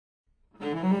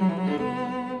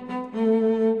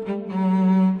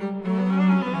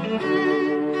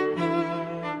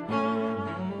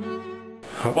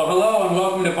Well, hello and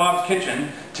welcome to Bob's Kitchen.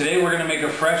 Today we're going to make a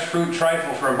fresh fruit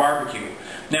trifle for a barbecue.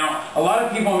 Now, a lot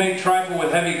of people make trifle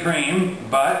with heavy cream,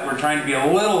 but we're trying to be a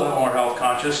little more health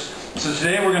conscious. So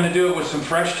today we're going to do it with some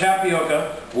fresh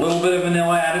tapioca, a little bit of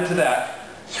vanilla added to that,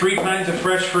 3 kinds of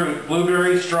fresh fruit,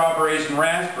 blueberries, strawberries, and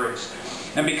raspberries.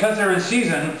 And because they're in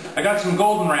season, I got some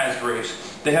golden raspberries.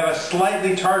 They have a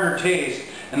slightly tartar taste,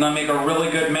 and they'll make a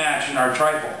really good match in our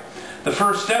trifle. The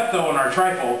first step, though, in our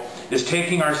trifle is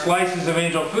taking our slices of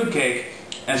angel food cake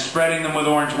and spreading them with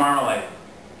orange marmalade.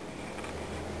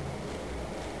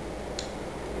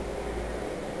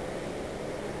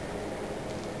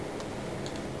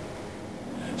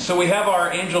 So we have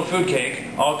our angel food cake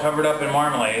all covered up in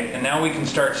marmalade, and now we can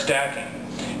start stacking.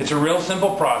 It's a real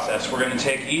simple process. We're going to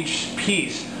take each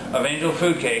piece of angel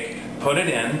food cake, put it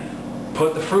in,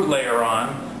 put the fruit layer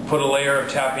on, put a layer of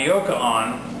tapioca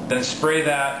on, then spray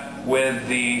that with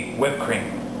the whipped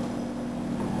cream.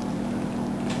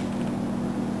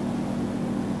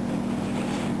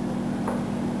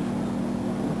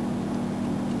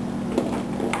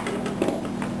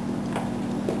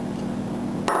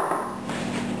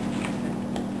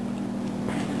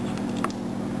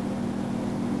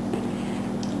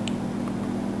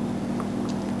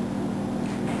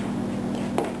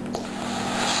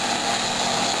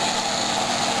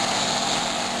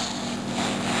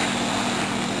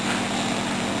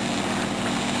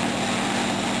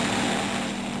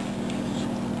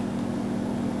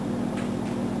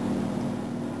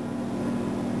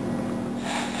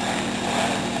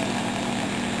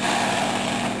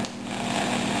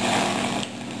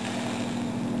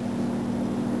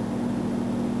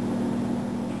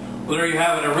 Well, there you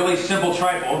have it, a really simple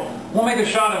trifle. We'll make a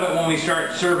shot of it when we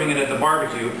start serving it at the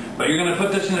barbecue, but you're going to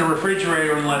put this in the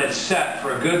refrigerator and let it set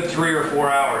for a good 3 or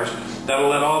 4 hours. That'll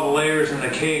let all the layers in the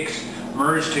cakes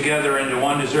merge together into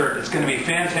one dessert. It's going to be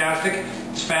fantastic,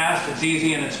 it's fast, it's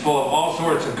easy, and it's full of all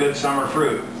sorts of good summer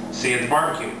fruit. See you at the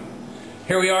barbecue.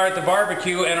 Here we are at the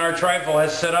barbecue, and our trifle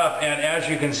has set up, and as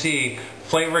you can see,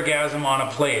 flavorgasm on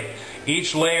a plate.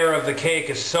 Each layer of the cake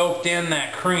is soaked in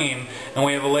that cream, and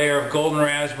we have a layer of golden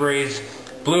raspberries,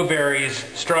 blueberries,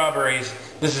 strawberries.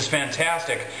 This is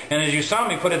fantastic. And as you saw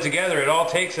me put it together, it all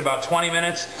takes about 20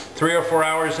 minutes, 3 or 4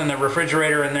 hours in the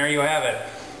refrigerator, and there you have it.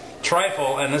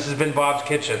 Trifle, and this has been Bob's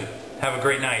Kitchen. Have a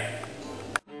great night.